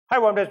Hi,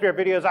 welcome to SBR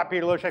Videos. I'm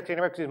Peter Loshak.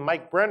 This is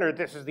Mike Brenner.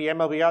 This is the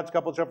MLB Odds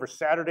Couple show for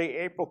Saturday,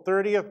 April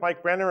 30th.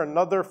 Mike Brenner,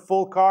 another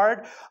full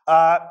card,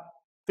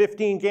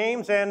 15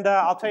 games, and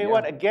I'll tell you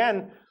what,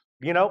 again,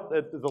 you know,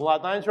 the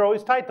lines are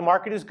always tight. The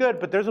market is good,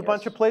 but there's a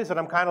bunch of plays that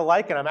I'm kind of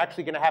liking. I'm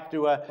actually going to have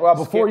to well,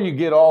 before you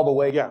get all the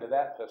way into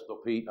that, Pistol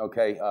Pete,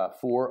 okay,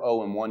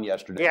 4-0-1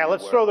 yesterday. Yeah,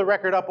 let's throw the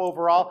record up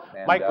overall.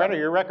 And, Mike Brenner,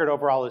 your record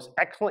overall is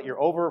excellent.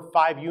 You're over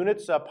 5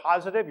 units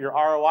positive. Your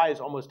ROI is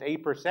almost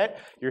 8%.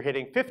 You're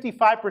hitting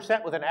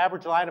 55% with an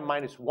average line of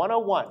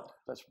 -101.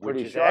 That's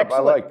pretty sharp.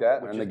 Excellent. I like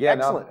that. And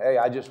again, hey,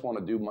 I just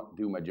want to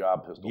do my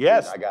job, Pistol Pete.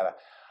 Yes.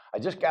 I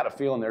just got a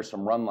feeling there's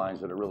some run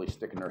lines that are really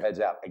sticking their heads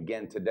out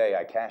again today.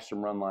 I cashed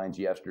some run lines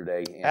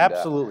yesterday. And,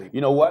 absolutely. You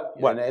know what?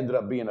 And it ended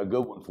up being a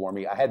good one for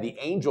me. I had the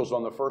Angels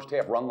on the first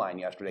half run line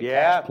yesterday.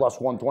 Yeah. Cashed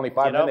plus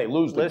 125, and then they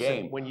lose the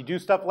game. When you do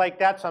stuff like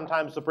that,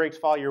 sometimes the breaks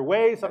fall your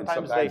way.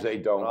 Sometimes they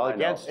don't. Well,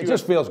 against you. It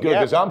just feels good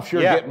because I'm sure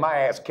getting my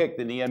ass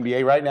kicked in the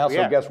NBA right now.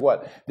 So guess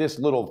what? This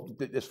feels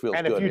good.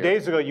 And a few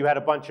days ago, you had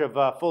a bunch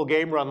of full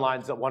game run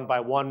lines that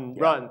 1-by-1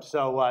 run.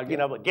 So you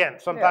know, again,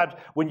 sometimes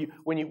when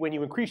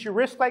you increase your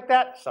risk like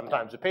that,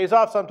 sometimes it pays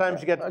off.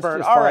 Sometimes you get burned. Let's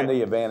just find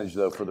the advantage,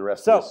 though, for the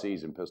rest of the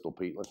season, Pistol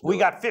Pete. We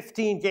got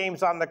 15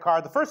 games on the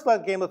card. The first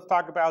game, let's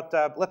talk about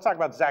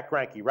Zach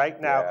Greinke.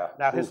 Right now,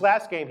 his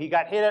last game, he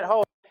got hit at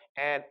home.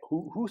 And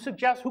who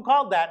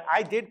called that?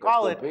 I did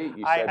call it. Pete,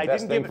 you said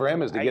best thing for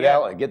him is to get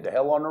out and get the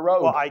hell on the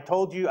road. Well, I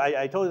told you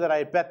that I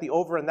had bet the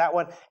over in that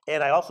one,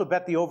 and I also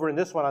bet the over in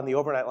this one on the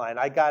overnight line.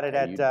 I got it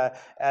at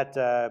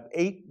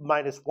 8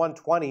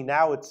 -120.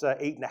 Now it's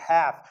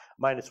 8.5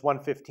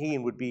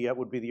 -115 would be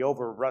the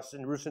over.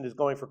 Rusin is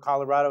going for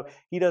Colorado.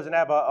 He doesn't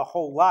have a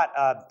whole lot.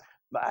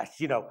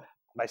 You know.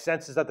 My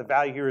sense is that the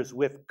value here is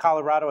with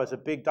Colorado as a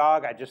big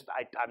dog. I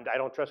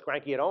don't trust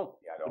Greinke at home.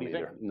 Yeah, I don't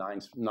either.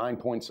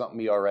 9-point-something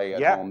ERA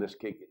at home. This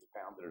kid gets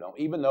pounded at home.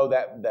 Even though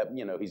that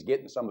you know he's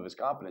getting some of his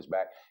confidence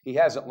back, he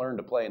hasn't learned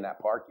to play in that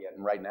park yet.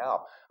 And right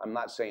now, I'm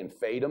not saying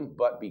fade him,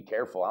 but be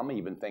careful. I'm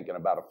even thinking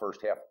about a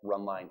first half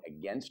run line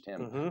against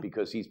him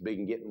because he's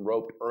been getting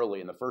roped early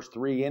in the first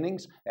 3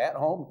 innings at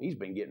home. He's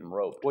been getting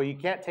roped. Well, you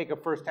can't take a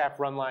first half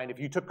run line. If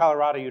you took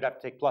Colorado, you'd have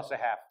to take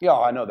 +0.5. Yeah,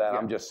 I know that. Yeah.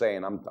 I'm just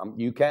saying.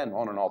 You can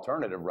on an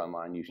alternative run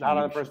line. You should, not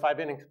on the first 5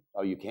 innings.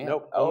 Oh, you can't?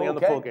 Nope, only on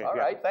the full game. All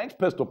right, thanks,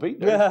 Pistol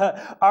Pete.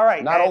 All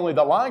right. Not only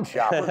the line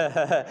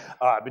shopper.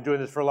 I've been doing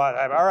this for a long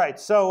time. All right,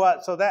 so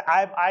that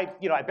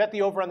I bet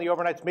the over on the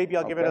overnights. Maybe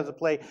I'll give it as a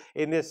play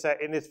in this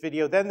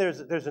video. Then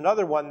there's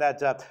another one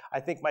that I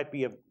think might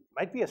be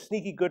a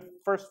sneaky good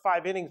first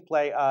 5 innings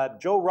play.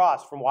 Joe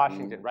Ross from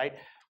Washington, right?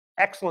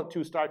 Excellent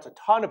 2 starts, a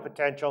ton of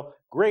potential,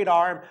 great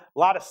arm, a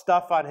lot of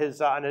stuff on his,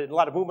 a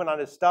lot of movement on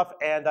his stuff,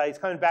 and he's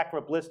coming back from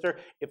a blister.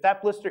 If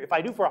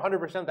I knew for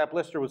 100% that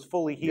blister was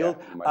fully healed,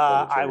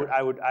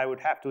 I would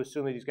have to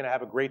assume that he's going to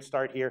have a great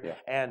start here. Yeah.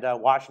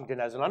 And Washington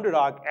as an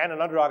underdog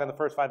in the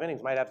first 5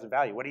 innings might have some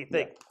value. What do you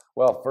think? Yeah.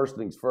 Well, first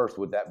things first,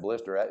 with that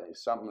blister,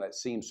 it's something that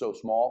seems so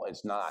small.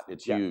 It's not.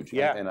 It's huge.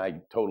 Yeah. And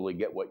I totally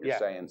get what you're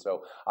saying.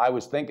 So I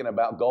was thinking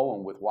about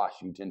going with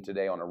Washington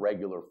today on a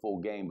regular full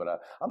game, but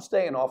I'm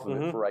staying off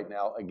of it for right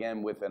now.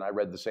 Again, and I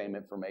read the same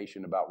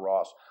information about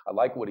Ross. I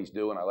like what he's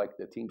doing. I like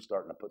the team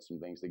starting to put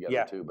some things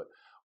together too. But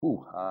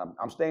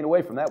I'm staying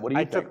away from that. What do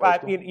you think?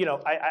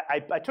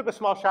 I took a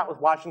small shot with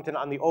Washington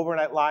on the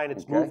overnight line.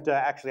 It's moved to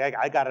actually,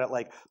 I got it at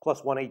like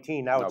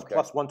 +118. Now it's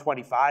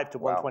 +125 to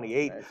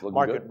 128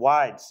 market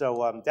wide.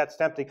 So that's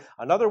tempting.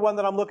 Another one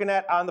that I'm looking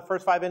at on the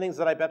first 5 innings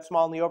that I bet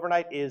small in the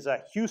overnight is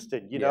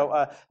Houston. You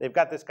know, they've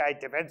got this guy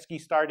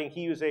Davinsky starting.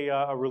 He was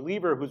a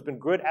reliever who's been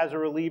good as a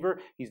reliever.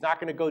 He's not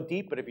going to go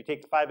deep, but if you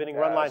take the 5 inning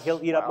run line,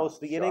 he'll eat up most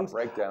of the innings.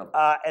 Breakdown.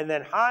 And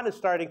then Hahn is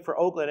starting for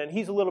Oakland, and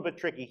he's a little bit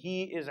tricky.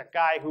 He is a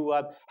guy who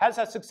has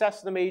had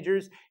success in the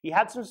majors. He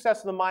had some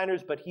success in the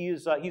minors, but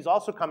he's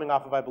also coming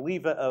off of, I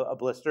believe, a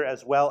blister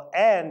as well,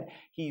 and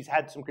he's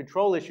had some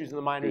control issues in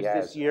the minors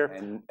this year.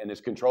 And his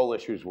control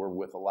issues were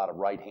with a lot of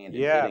right-handed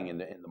hitting in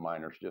the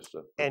minors. Just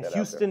to and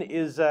Houston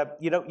is,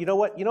 you know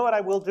what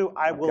I will do?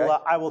 I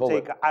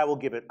will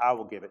give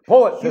it.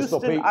 Pull it,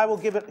 Houston. I will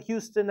give it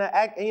Houston.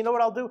 And you know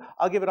what I'll do?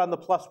 I'll give it on the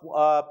plus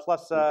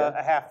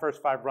a half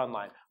first 5 run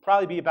line.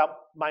 Probably be about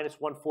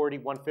 -140,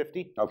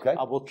 150. Okay.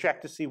 We'll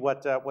check to see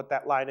what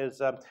that line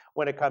is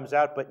when it comes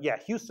out. But yeah,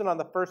 Houston on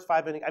the first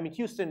 5 innings. I mean,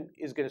 Houston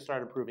is going to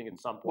start improving at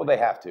some point. Well, they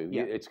have to.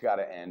 Yeah. It's got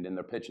to end, and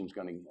their pitching's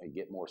going to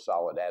get more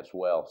solid as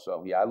well.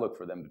 So yeah, I look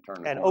for them to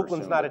turn. And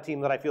Oakland's not a team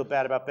that I feel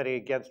bad about betting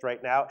against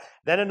right now.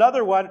 Then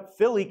another one,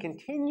 Philly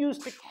continues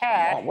to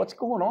cash. What's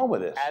going on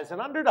with this? As an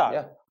underdog.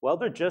 Yeah. Well,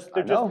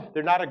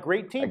 they're not a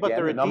great team, but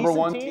they're a number decent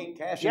one team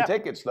cashing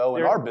tickets though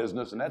in our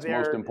business, and that's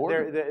most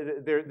important.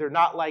 They're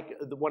not like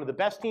one of the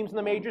best teams in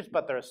the majors,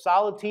 but they're a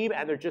solid team,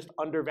 and they're just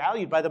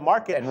undervalued by the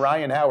market. And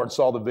Ryan Howard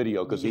saw the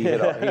video because he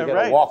hit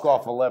a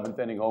walk-off 11th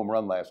inning home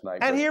run last night.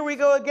 And here we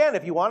go again.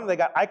 If you want them, they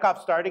got Eichhoff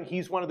starting.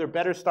 He's one of their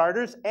better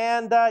starters,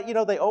 and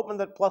they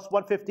opened at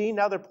 +115.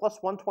 Now they're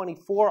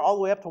 +124, all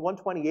the way up to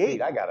 128.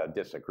 Pete, I gotta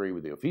disagree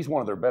with you. If he's one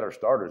of their better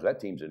starters,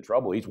 that team's in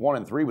trouble. He's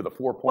 1-3 with a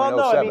 4.07.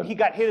 Well, no, I mean he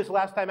got hit his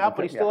last time out,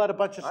 but he still had a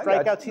bunch of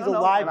strikeouts. He's a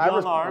live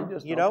young arm.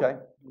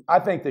 I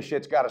think the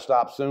shit's got to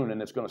stop soon,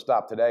 and it's going to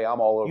stop today. I'm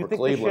all over You think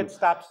Cleveland. the shit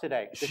stops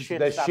today? The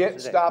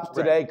shit stops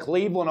today. Right.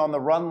 Cleveland on the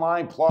run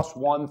line plus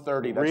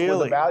 130. That's where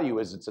the value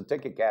is. It's a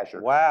ticket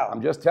casher. Wow.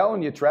 I'm just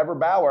telling you, Trevor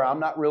Bauer, I'm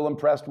not real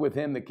impressed with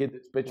him, the kid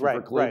that's pitching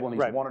for Cleveland.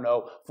 He's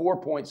 1-0,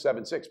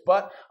 4.76.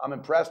 But I'm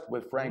impressed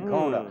with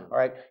Francona. All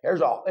right.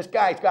 This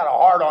guy's got a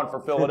hard-on for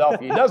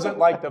Philadelphia. He doesn't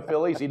like the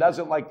Phillies. He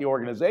doesn't like the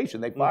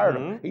organization. They fired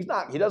him.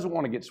 He doesn't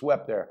want to get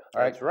swept there.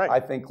 All right. That's right. I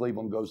think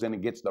Cleveland goes in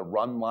and gets the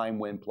run line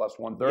win plus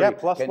 130. Yeah,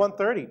 plus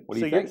 130. What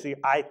do you think? See,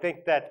 I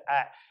think that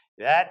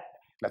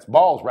that's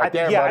balls right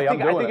there, buddy. I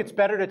think it's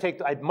better to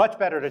take much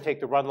better to take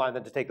the run line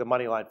than to take the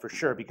money line for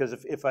sure. Because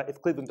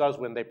if Cleveland does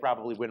win, they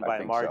probably win by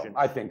a margin.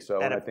 I think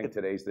so, and I think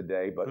today's the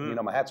day. But you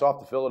know, my hat's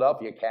off to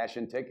Philadelphia, cash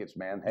in tickets,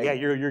 man. Hey. Yeah,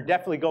 you're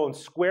definitely going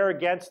square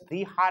against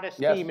the hottest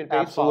team in baseball.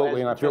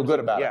 Absolutely, and I feel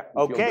good about it.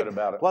 Okay, feel good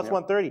about it. Plus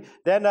 130.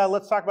 Then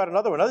let's talk about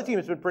another one. Another team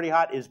that's been pretty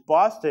hot is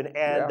Boston,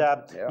 and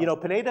you know,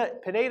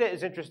 Pineda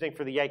is interesting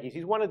for the Yankees.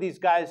 He's one of these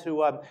guys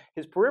who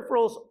his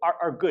peripherals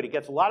are good. He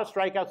gets a lot of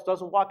strikeouts,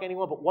 doesn't walk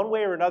anyone, but one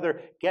way or another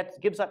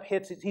gives up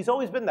hits. He's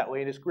always been that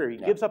way in his career. He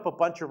gives up a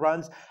bunch of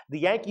runs. The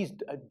Yankees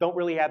don't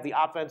really have the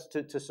offense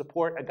to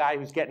support a guy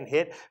who's getting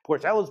hit.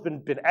 Porcello's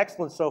been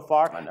excellent so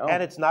far,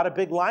 and it's not a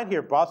big line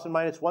here. Boston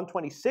minus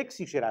 126.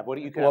 You should have. What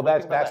do you? Well,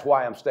 that's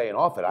why I'm staying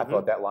off it. I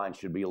thought that line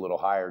should be a little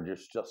higher.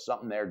 Just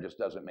something there just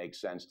doesn't make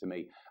sense to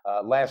me.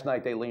 Last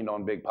night they leaned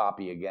on Big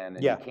Papi again,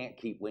 and you can't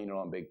keep leaning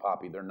on Big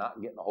Papi. They're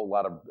not getting a whole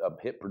lot of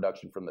hit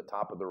production from the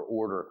top of their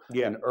order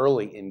and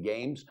early in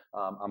games.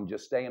 I'm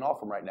just staying off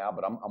them right now,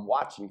 but I'm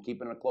watching,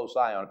 keeping a close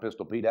eye on it.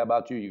 Pistol Pete, how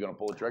about you? You going to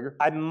pull the trigger?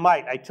 I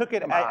might. I took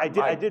it. I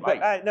did.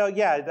 But I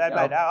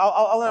might.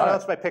 I'll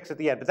announce my picks at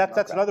the end. But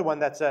that's another one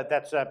that's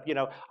you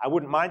know, I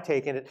wouldn't mind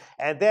taking it.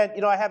 And then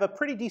you know, I have a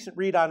pretty decent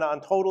read on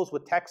totals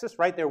with Texas.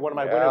 Right, they're one of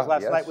my winners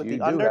last night with the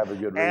under. Have a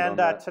good read and on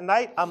that.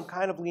 Tonight I'm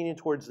kind of leaning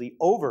towards the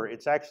over.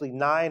 It's actually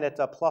 9 at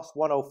plus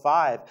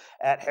 105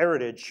 at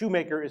Heritage.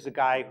 Shoemaker is a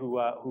guy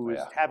who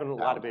is having a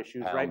lot of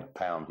issues.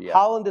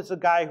 Holland is a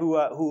guy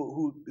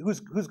who's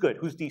good,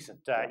 who's decent.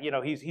 You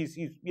know, he's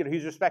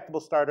a respectable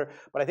starter.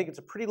 But I think it's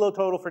a pretty low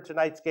total for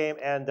tonight's game,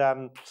 and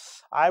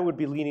I would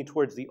be leaning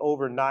towards the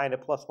over 9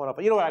 at plus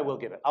 105. You know what? I will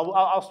give it.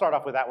 I'll start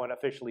off with that one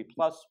officially,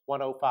 plus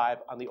 105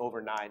 on the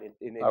over 9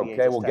 in the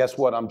Okay, well, guess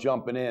what? I'm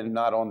jumping in,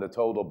 not on the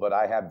total, but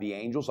I have the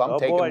Angels. I'm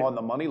taking them on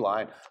the money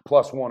line,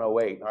 plus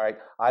 108. All right,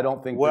 I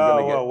don't think they're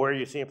going to get. Where are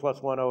you seeing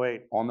plus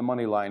 108? On the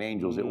money line,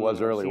 Angels. It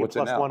was earlier. What's it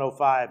now? Plus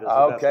 105.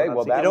 Okay,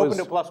 well, it opened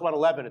at plus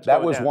 111.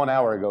 That was 1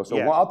 hour ago. So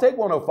I'll take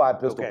 105,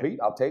 Pistol Pete.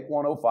 I'll take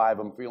 105.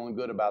 I'm feeling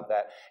good about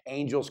that.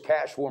 Angels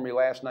cash for me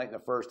last night in the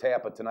first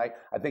half of tonight.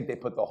 I think they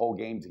put the whole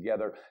game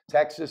together.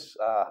 Texas,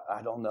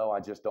 I don't know. I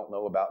just don't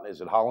know about.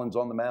 Is it Holland's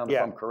on the mound?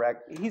 If I'm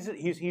correct. He's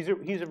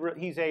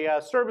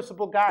a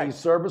serviceable guy. He's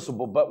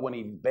serviceable, but when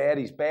he's bad,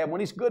 he's bad. When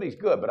he's good, he's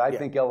good. But I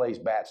think LA's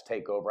bats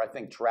take over. I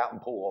think Trout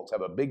and Pujols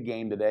have a big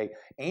game today.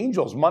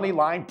 Angels money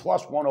line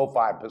plus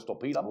 105. Pistol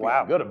Pete. I'm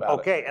feeling good about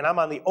it. Okay, and I'm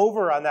on the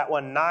over on that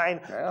one, 9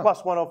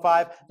 plus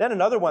 105. Then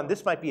another one.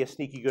 This might be a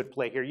sneaky good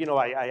play here. You know,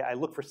 I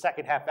look for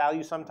second half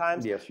value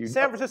sometimes. Yes, you.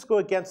 San Francisco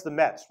against the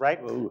Mets, right?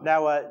 Ooh.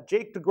 Now,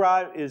 Jake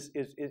DeGraw is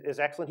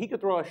excellent. He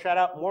could throw a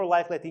shutout. More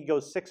likely, I think he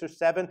goes 6 or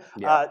 7.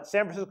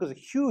 San Francisco is a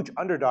huge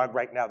underdog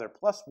right now. They're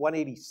plus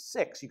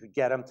 186. You could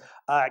get him.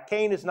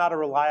 Kane is not a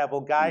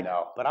reliable guy,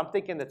 but I'm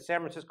thinking that San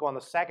Francisco on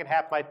the second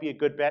half might be a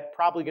good bet.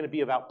 Probably going to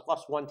be about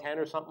plus 110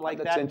 or something like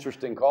that. That's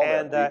interesting call.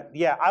 And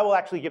I will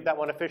actually give that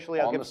one officially.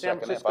 I'll give San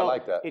Francisco. I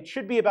like that. It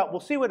should be about. We'll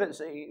see what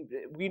it's.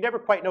 We never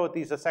quite know what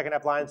these second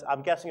half lines.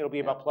 I'm guessing it'll be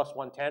about plus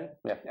 110.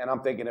 Yeah, and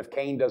I'm thinking if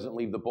Kane doesn't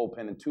leave the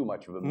bullpen in too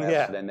much of a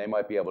mess, then they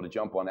might be able to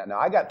jump on that. Now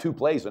I got 2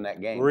 plays in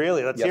that game.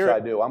 Really? Let's hear it. Yes, I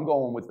do. I'm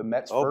going with the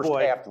Mets first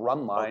half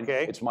run line.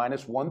 Okay. It's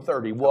minus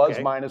 130. Was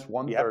minus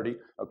 130.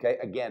 Okay.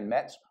 Again,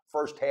 Mets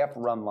first half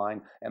run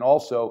line, and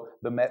also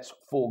the Mets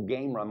full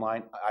game run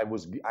line.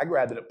 I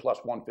grabbed it at plus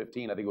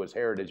 115. I think it was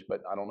Heritage,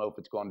 but I don't know if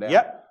it's gone down.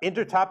 Yep,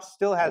 Intertop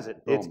still has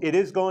it. It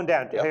is going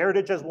down.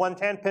 Heritage has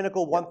 110,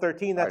 Pinnacle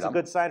 113. That's a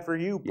good sign for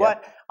you.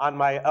 But on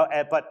my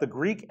but the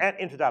Greek and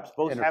Intertops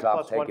both have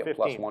plus 115.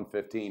 Plus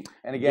 115.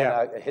 And again,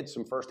 I hit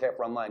some first half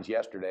run lines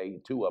yesterday,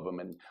 2 of them,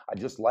 and I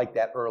just like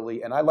that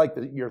early. And I like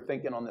that you're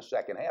thinking on the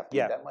second half.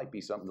 That might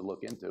be something to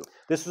look into.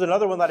 This is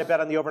another one that I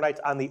bet on the overnights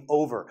on the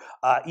over.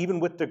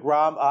 Even with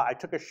DeGrom, I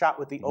took a shot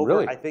with the over.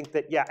 Really? I think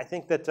that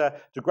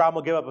DeGrom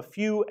will give up a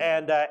few,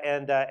 and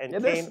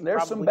Kane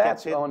there's some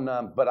bats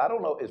on, but I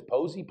don't know. Is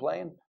Posey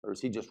playing, or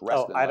is he just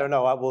resting? I don't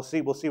know. We'll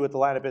see. We'll see what the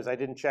lineup is. I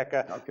didn't check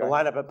the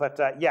lineup, but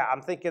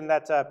I'm thinking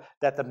that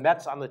the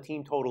Mets on the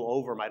team total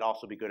over might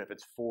also be good if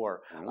it's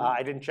 4.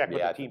 I didn't check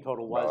what the team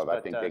total was, but I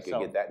think they could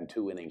get that in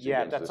 2 innings.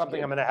 Yeah, that's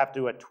something I'm going to have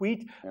to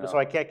tweet, so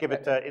I can't give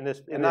it in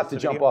this. And not to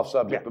jump off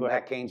subject, but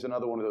Matt Cain's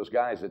another one of those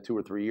guys that 2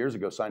 or 3 years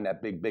ago signed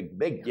that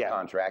big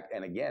contract,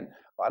 and again.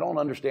 I don't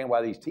understand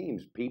why these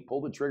teams, Pete, pull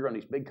the trigger on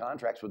these big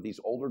contracts with these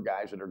older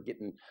guys that are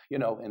getting,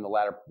 in the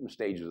latter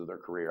stages of their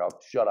career.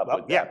 I'll shut up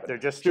with that. They're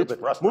just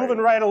stupid. frustrating.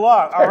 Moving right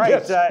along. All They're right.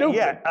 just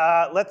stupid.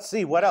 Let's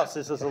see what else.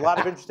 There's a lot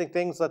of interesting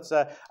things.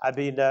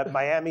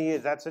 Miami.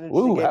 That's an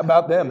interesting Ooh, game. how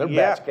about them? Their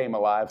Yeah. bats came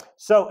alive.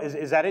 So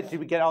is that it? Did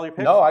we get all your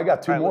picks? No, I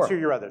got two All right, more. Let's hear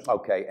your others.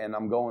 Okay, and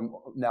I'm going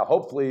now.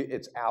 Hopefully,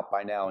 it's out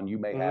by now, and you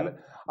may have it.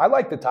 I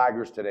like the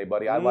Tigers today,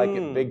 buddy. I like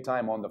it big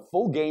time on the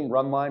full game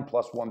run line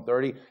plus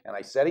 130. And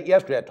I said it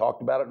yesterday. I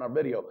talked about it in our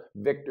video.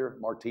 Victor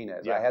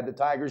Martinez. Yeah. I had the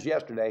Tigers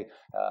yesterday,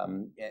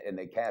 and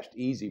they cashed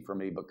easy for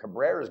me. But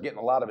Cabrera's getting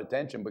a lot of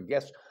attention. But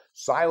guess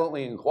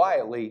silently and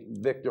quietly,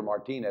 Victor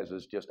Martinez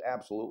is just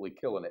absolutely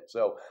killing it.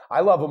 So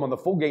I love him on the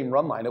full game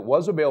run line. It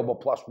was available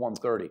plus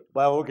 130.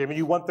 Well, we're giving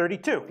you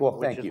 132. Well,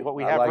 which thank is you. what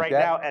we I have like right that.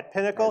 now at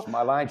Pinnacle. That's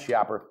my line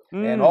shopper.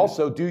 And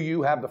also, do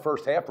you have the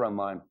first half run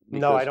line?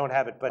 No, I don't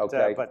have it. But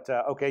Okay.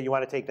 okay, you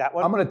want to take that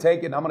one? I'm going to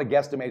take it, and I'm going to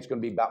guesstimate it's going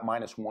to be about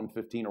minus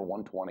 115 or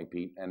 120,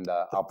 Pete. And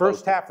I'll First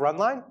post it. half run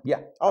line?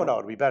 Yeah. Oh, no,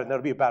 it'll be better.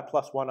 It'll be about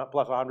plus 100,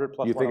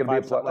 plus You think it'll be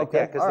a 105, plus? something like Okay,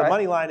 that. Because all the right.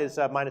 money line is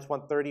minus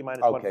 130,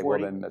 minus Okay,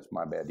 140. well then that's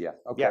my bad. Yeah.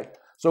 Okay. Yeah.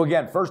 So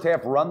again, first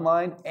half run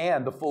line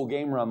and the full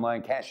game run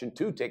line, cashing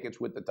 2 tickets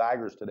with the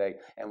Tigers today,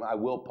 and I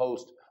will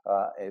post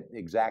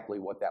exactly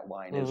what that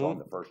line is on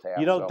the first half.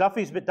 You know, so.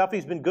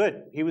 Duffy's been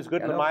good. He was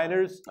good in the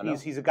minors.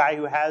 He's a guy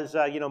who has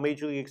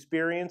major league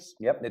experience.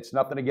 Yep, it's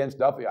nothing against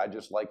Duffy. I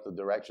just like the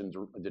directions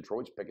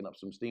Detroit's picking up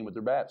some steam with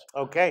their bats.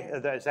 Okay,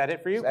 is that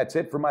it for you? That's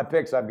it for my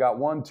picks. I've got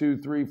 1, 2,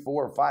 3,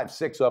 4, 5,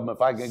 6 of them.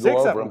 If I can Six go of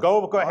over them. them,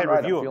 Go ahead, All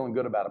right, review I'm them. feeling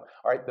good about them.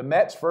 All right, the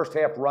Mets first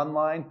half run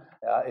line.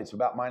 It's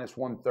about minus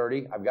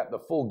 130. I've got the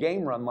full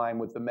game run line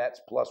with the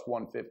Mets plus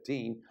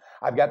 115.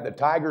 I've got the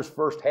Tigers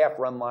first half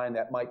run line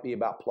that might be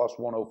about plus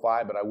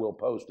 105, but I will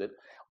post it.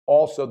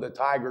 Also, the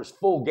Tigers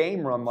full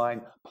game run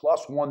line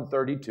plus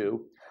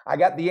 132. I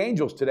got the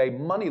Angels today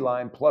money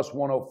line plus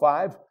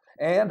 105.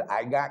 And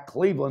I got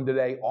Cleveland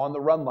today on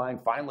the run line,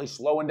 finally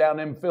slowing down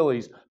them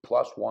Phillies,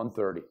 plus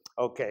 130.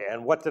 Okay,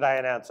 and what did I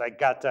announce? I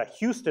got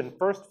Houston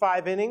first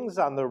 5 innings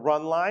on the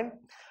run line.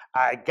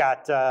 I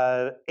got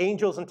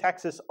Angels in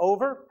Texas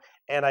over,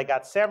 and I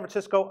got San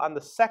Francisco on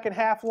the second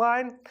half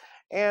line.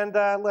 And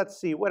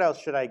let's see, what else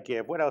should I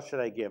give?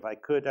 I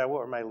could, what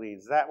were my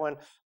leads? That one,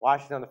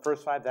 Washington on the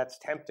first 5, that's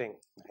tempting.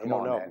 I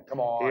don't know. Man. Come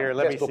on. Here,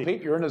 let Pistol me see.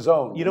 Pete, you're in the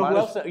zone. You know who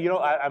else?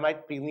 I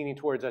might be leaning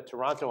towards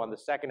Toronto on the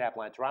second half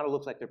line. Toronto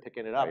looks like they're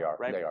picking it up. They are.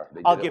 Right? They are.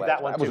 They I'll did it give last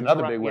that one night. too. That was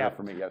another big winner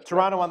for me yesterday.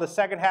 Toronto on the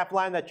second half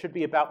line, that should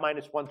be about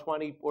minus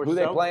 120 or Who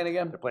so. Who they playing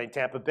again? They're playing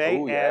Tampa Bay.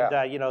 Ooh,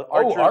 yeah. And,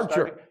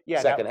 Archer.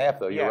 Second half,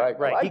 though. You're right.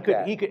 Right. I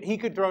like He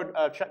could throw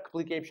a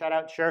complete game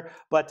shutout, sure.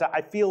 But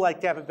I feel like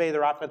Tampa Bay,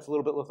 their offense a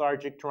little bit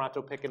lethargic.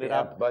 Toronto picking it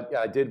up. But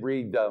I did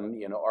read,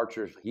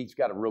 Archer, he's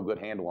got a real good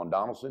handle on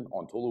Donaldson,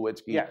 on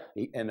Tulowitzki,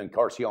 and then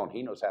Carcion.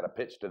 He knows how to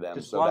pitch to them.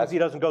 Just as long as he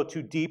doesn't go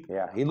too deep.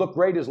 Yeah, he looked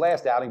great his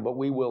last outing, but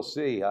we will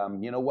see.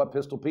 You know what,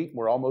 Pistol Pete?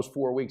 We're almost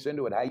 4 weeks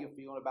into it. How you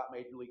feeling about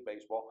Major League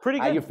Baseball? Pretty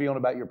good. How you feeling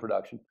about your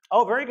production?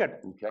 Oh, very good.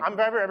 Okay. I'm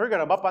very, very good.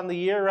 I'm up on the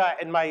year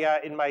in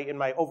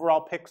my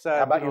overall picks.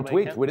 How about your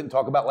tweets? We didn't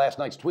talk about last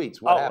night's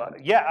tweets. What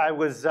happened? Yeah, I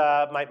was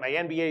my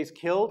NBA's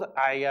killed.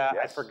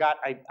 I forgot.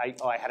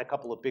 I had a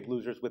couple of big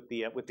losers with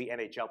the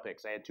NHL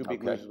picks. I had 2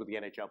 big losers with the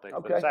NHL picks.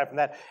 But aside from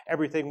that,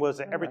 everything was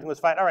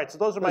fine. All right, so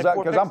those are my 4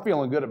 picks. Because I'm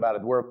feeling good about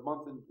it. We're a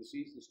month into the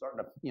season,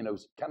 starting to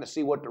kind of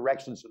see what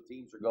directions some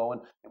teams are going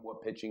and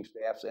what pitching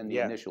staffs and the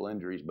initial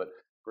injuries. But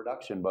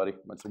production, buddy,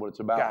 that's what it's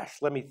about. Gosh,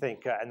 let me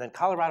think. And then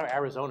Colorado,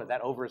 Arizona,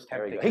 that over is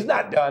tempting. He's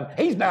not done.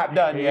 He's not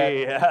done yet.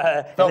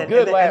 Yeah. Felt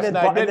good last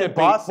night, didn't it,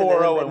 Pete?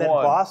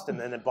 4-0-1. And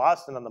then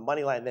Boston on the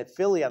money line, and then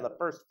Philly on the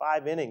first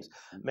 5 innings.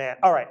 Man,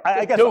 all right.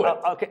 I guess do it.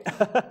 Okay.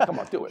 Come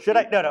on, do it. Should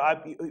I? No.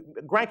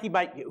 Greinke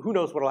might. Who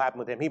knows what'll happen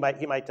with him? He might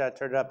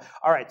turn it up.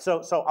 All right.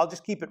 So I'll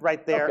just keep it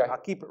right there. Okay. I'll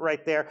keep it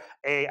right there.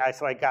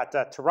 So I got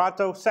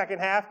Toronto second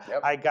half. Yep.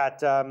 I got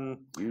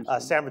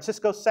San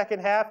Francisco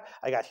second half.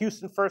 I got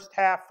Houston first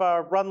half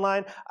run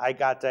line. I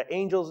got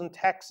Angels in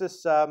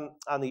Texas on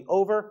the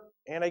over,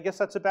 and I guess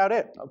that's about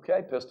it.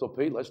 Okay, Pistol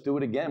Pete, let's do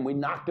it again. We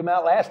knocked him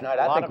out last night.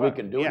 I think we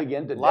can do it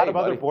again today. A lot of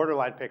other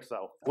borderline picks,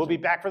 though. We'll be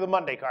back for the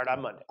Monday card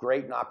on Monday.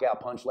 Great knockout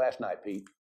punch last night, Pete.